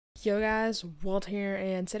Yo guys, Walt here,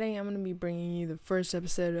 and today I'm going to be bringing you the first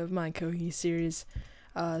episode of my Kohi series.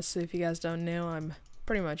 So if you guys don't know, I'm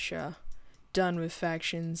pretty much done with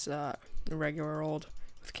factions, regular old,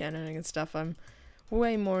 with canoning and stuff. I'm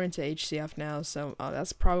way more into HCF now, so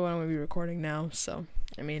that's probably what I'm going to be recording now. So,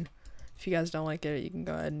 I mean, if you guys don't like it, you can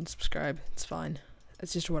go ahead and subscribe. It's fine.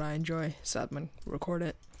 It's just what I enjoy, so I'm going to record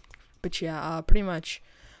it. But yeah, pretty much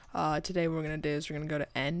today what we're going to do is we're going to go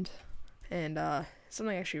to end, and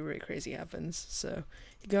something actually really crazy happens, so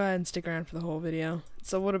you go ahead and stick around for the whole video.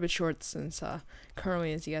 It's a little bit short since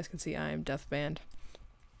currently, as you guys can see, I am death banned,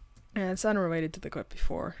 and it's unrelated to the clip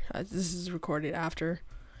before. This is recorded after,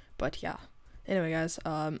 but yeah. Anyway, guys,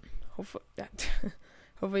 hopefully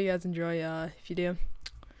hopefully you guys enjoy. If you do,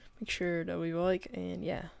 make sure to leave a like, and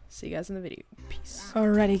yeah, see you guys in the video. Peace.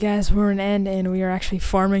 Alrighty, guys, we're in end, and we are actually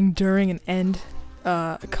farming during an end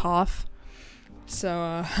Koth. So,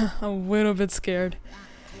 I'm a little bit scared.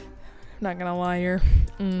 Not gonna lie here.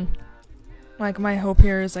 Like, my hope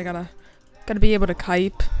here is I gotta be able to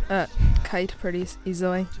kite pretty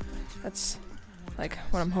easily. That's, like,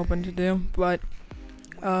 what I'm hoping to do. But,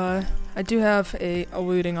 I do have a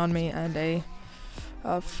looting on me and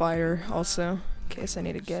a fire also, in case I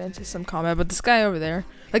need to get into some combat. But this guy over there,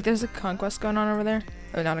 like, there's a conquest going on over there.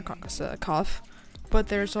 Oh, not a conquest, a Koth. But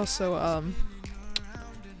there's also,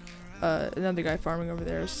 another guy farming over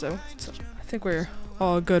there, so I think we're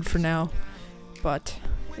all good for now. But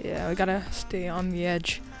yeah, we gotta stay on the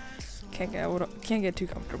edge. Can't get too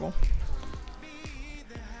comfortable.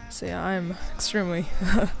 So yeah, I'm extremely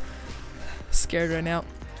scared right now.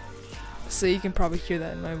 So you can probably hear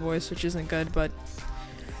that in my voice, which isn't good, but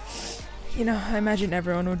you know, I imagine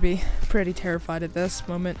everyone would be pretty terrified at this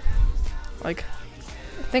moment. Like,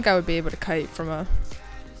 I think I would be able to kite from a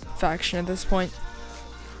faction at this point.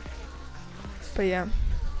 But yeah,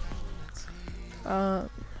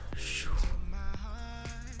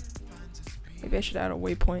 maybe I should add a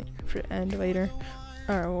waypoint for the end later.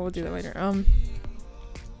 Alright, well, we'll do that later.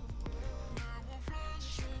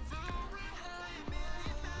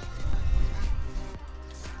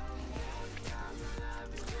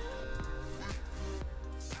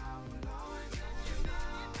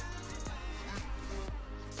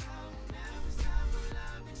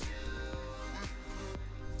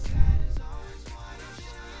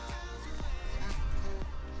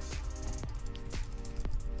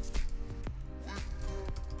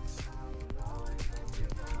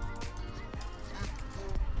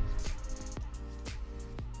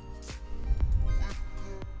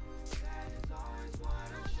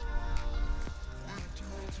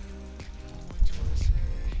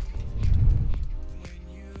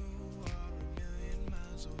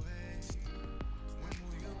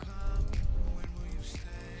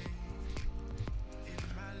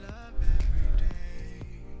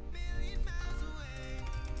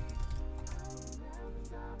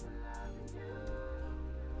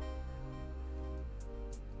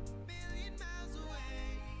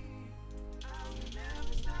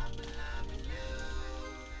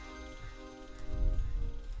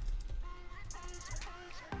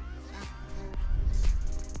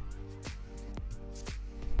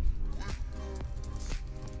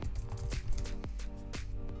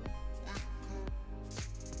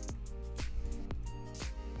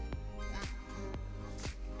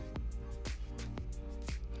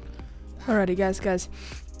 Alrighty, guys.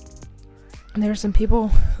 There are some people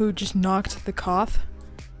who just knocked the Koth,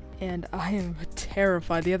 and I am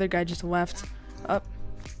terrified. The other guy just left. Up.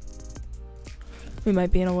 We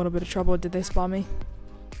might be in a little bit of trouble. Did they spawn me?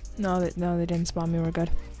 No, they didn't spawn me. We're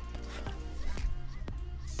good.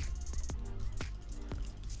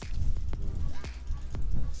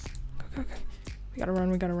 Okay. We gotta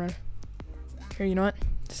run. Here, you know what?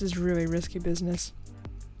 This is really risky business.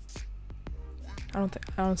 I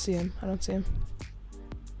don't see him. Oh, that's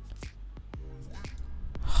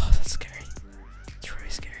scary. It's really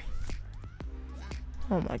scary.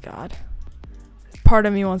 Oh my god. Part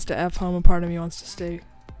of me wants to F home, and part of me wants to stay.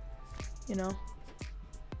 You know?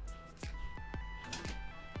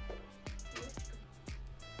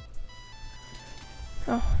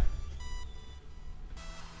 Oh.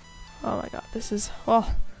 Oh my god, this is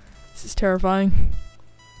terrifying.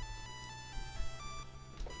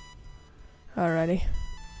 Alrighty.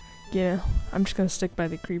 Yeah, I'm just gonna stick by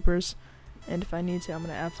the creepers, and if I need to, I'm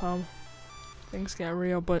gonna F home. Things get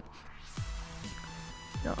real, but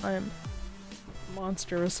no, I am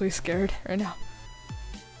monstrously scared right now.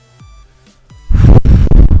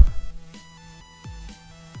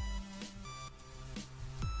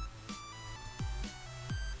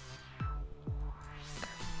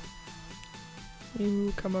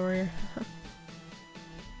 You come over here.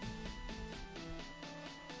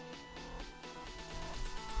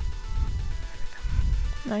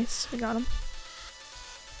 Nice, we got him.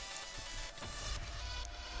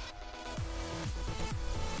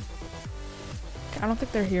 I don't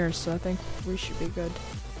think they're here, so I think we should be good.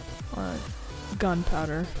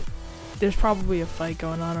 Gunpowder. There's probably a fight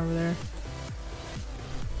going on over there.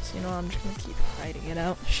 So you know what, I'm just gonna keep hiding it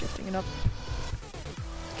out, shifting it up.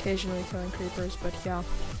 Occasionally killing creepers, but yeah.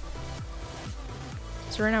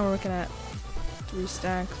 So right now we're looking at 4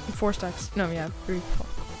 stacks, no yeah, 3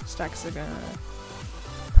 stacks of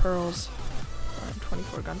pearls,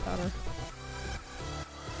 24 gunpowder.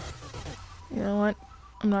 You know what?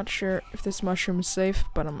 I'm not sure if this mushroom is safe,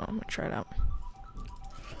 but I'm gonna try it out.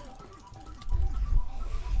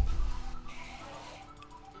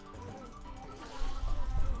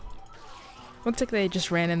 Looks like they just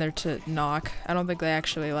ran in there to knock. I don't think they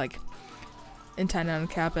actually, like, intended on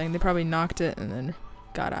capping. They probably knocked it and then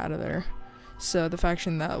got out of there. So the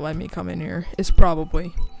faction that let me come in here is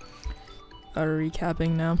probably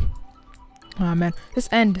recapping now. Oh man, this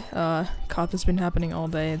end Koth has been happening all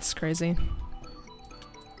day. It's crazy.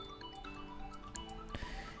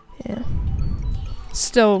 Yeah.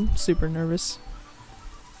 Still super nervous.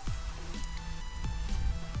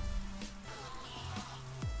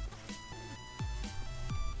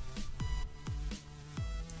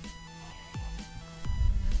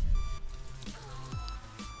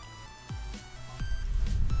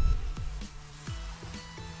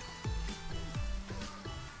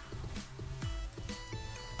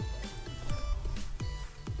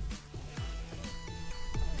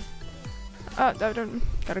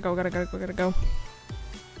 Gotta go.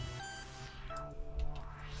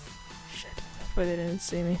 Shit. Hopefully they didn't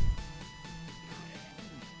see me.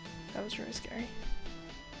 That was really scary.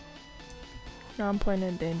 No, I'm playing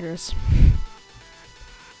it dangerous.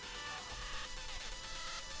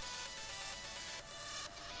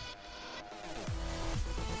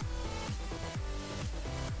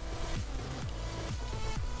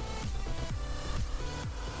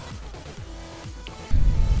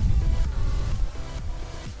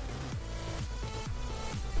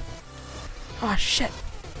 Oh shit.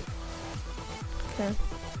 Okay.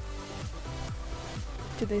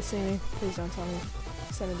 Did they see me? Please don't tell me.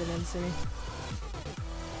 They didn't see me.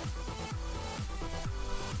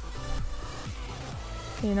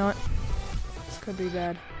 Okay, you know what? This could be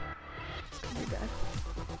bad. This could be bad.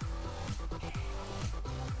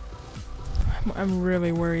 I'm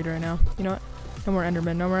really worried right now. You know what? No more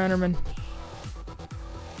Enderman. No more Enderman.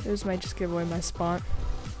 This might just give away my spot.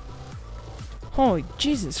 Holy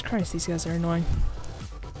Jesus Christ, these guys are annoying.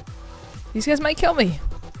 These guys might kill me.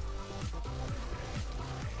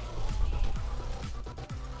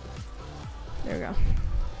 There we go.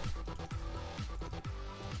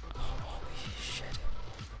 Holy shit.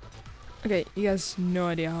 Okay, you guys have no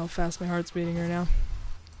idea how fast my heart's beating right now.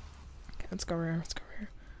 Okay, let's go over here. Let's go over here.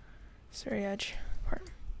 It's very edge part.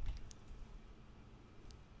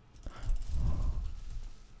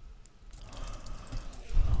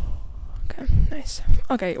 Nice.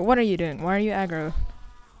 Okay, what are you doing? Why are you aggro?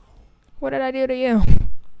 What did I do to you?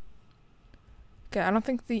 Okay, I don't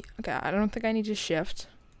think I need to shift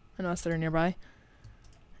unless they're nearby.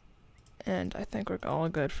 And I think we're all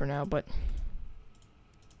good for now, but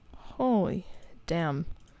holy damn.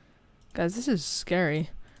 Guys, this is scary.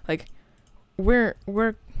 Like we're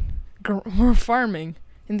farming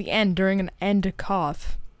in the end during an end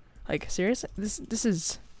Koth. Like seriously? This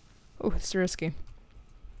is it's risky.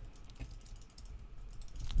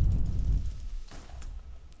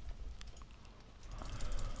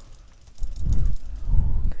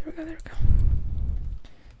 There we go.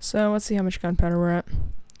 So let's see how much gunpowder we're at.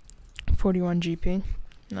 41 GP.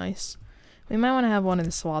 Nice. We might want to have one of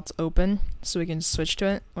the slots open so we can switch to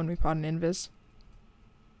it when we pot an invis.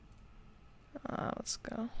 Let's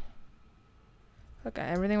go. Okay,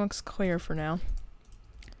 everything looks clear for now.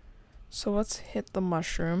 So let's hit the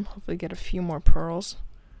mushroom. Hopefully get a few more pearls.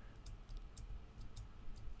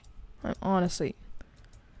 I'm honestly...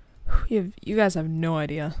 You guys have no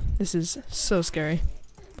idea. This is so scary.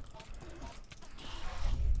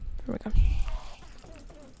 Here we go.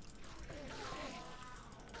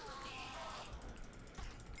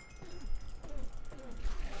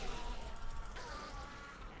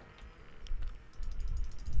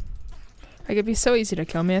 Like, it'd be so easy to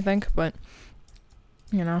kill me, I think, but,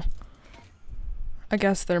 you know. I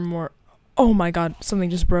guess they're more... Oh my god,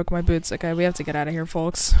 something just broke my boots. Okay, we have to get out of here,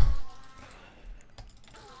 folks.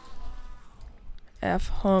 F,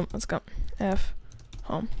 home, let's go. F,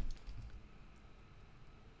 home.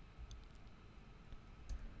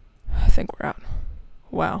 I think we're out.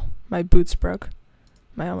 Wow, my boots broke.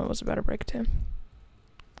 My helmet was about to break too.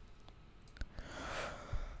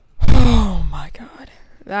 Oh my god.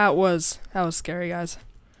 That was scary, guys.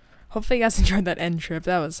 Hopefully you guys enjoyed that end trip.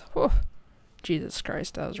 That was, whew, Jesus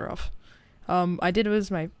Christ, that was rough. I did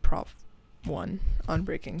lose my prop 1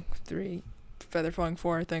 unbreaking, 3 feather falling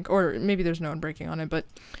 4, I think, or maybe there's no unbreaking on it, but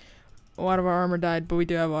a lot of our armor died, but we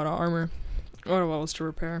do have a lot of armor, a lot of levels to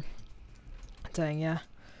repair. Dang, yeah.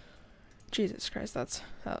 Jesus Christ, that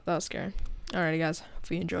was scary. Alrighty, guys,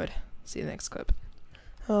 hopefully you enjoyed. See you next clip.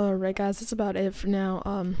 Alright, guys, that's about it for now.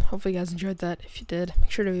 Hopefully you guys enjoyed that. If you did,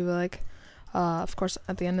 make sure to leave a like. Of course,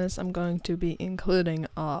 at the end of this, I'm going to be including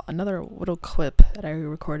another little clip that I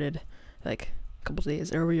recorded like a couple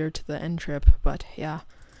days earlier to the end trip. But yeah,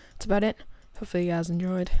 that's about it. Hopefully you guys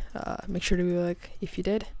enjoyed. Make sure to leave a like if you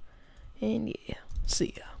did. And yeah,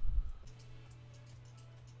 see ya.